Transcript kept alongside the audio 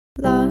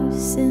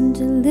Los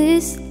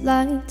Angeles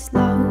lights,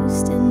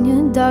 lost in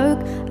your dark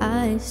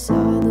eyes.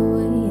 Saw the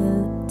way you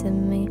looked at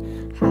me,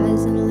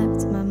 hasn't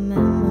left my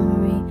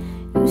memory.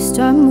 You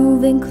start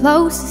moving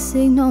closer,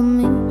 signal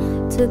me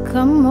to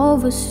come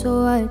over,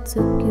 so I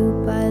took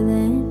you by the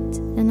hand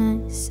and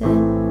I said,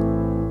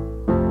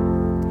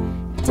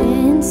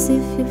 dance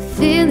if you're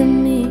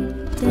feeling me,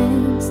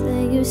 dance,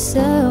 let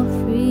yourself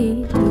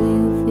free. Do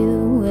you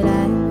feel what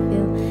I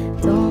feel?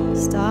 Don't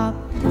stop,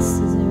 this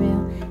is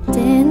real.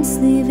 Dance,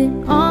 leave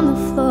it on the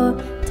floor.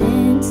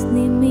 Dance,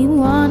 leave me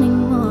wanting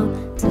more.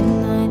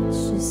 Tonight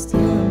it's just you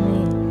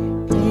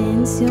and me.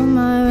 Dance, you're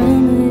my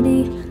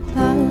remedy.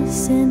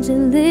 Los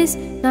Angeles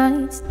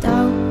nights,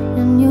 doubt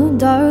in your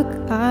dark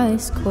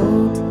eyes.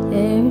 Cold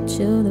air,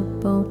 chill the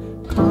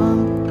bone.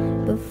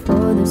 Calm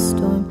before the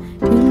storm.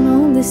 You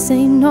know this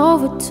ain't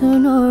over,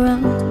 turn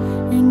around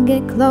and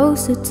get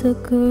closer.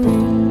 Took her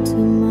into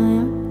my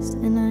arms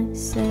and I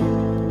said,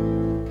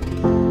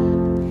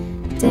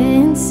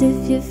 dance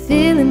if you're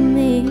feeling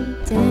me,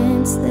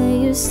 dance, let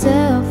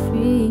yourself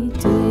free.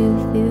 Do you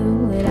feel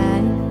what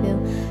I feel?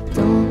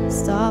 Don't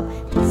stop,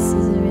 this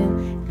is real.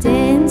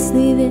 Dance,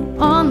 leave it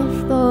on the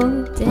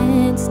floor.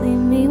 Dance, leave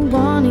me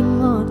wanting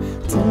more.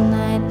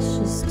 Tonight it's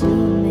just you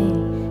and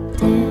me.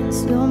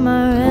 Dance, you're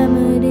my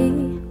remedy.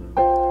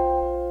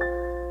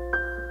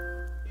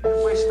 If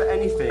you wish for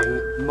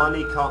anything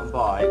money can't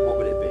buy, what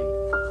would it be?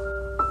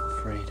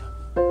 Freedom.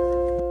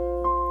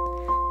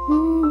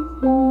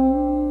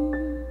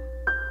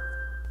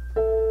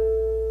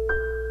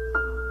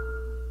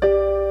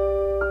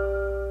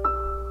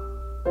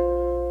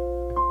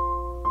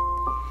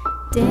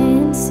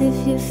 Dance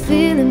if you're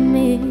feeling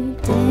me,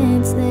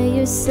 dance, let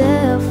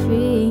yourself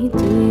free.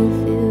 Do you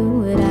feel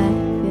what I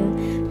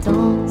feel?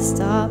 Don't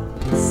stop,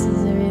 this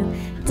is real.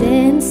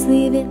 Dance,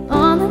 leave it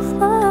on the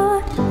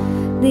floor.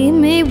 Leave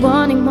me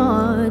wanting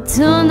more.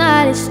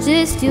 Tonight it's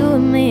just you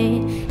and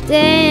me.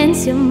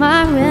 Dance, you're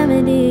my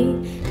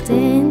remedy.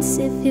 Dance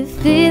if you're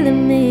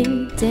feeling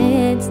me,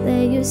 dance,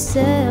 let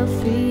yourself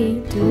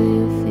free. Do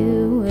you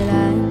feel what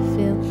I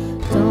feel?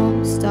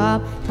 Don't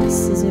stop,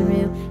 this is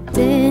real.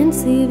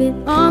 Dance, leave it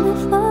on the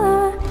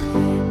floor.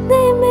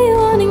 Leave me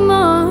wanting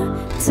more.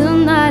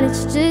 Tonight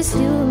it's just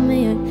you and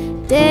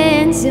me.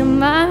 Dance, you're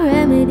my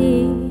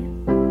remedy.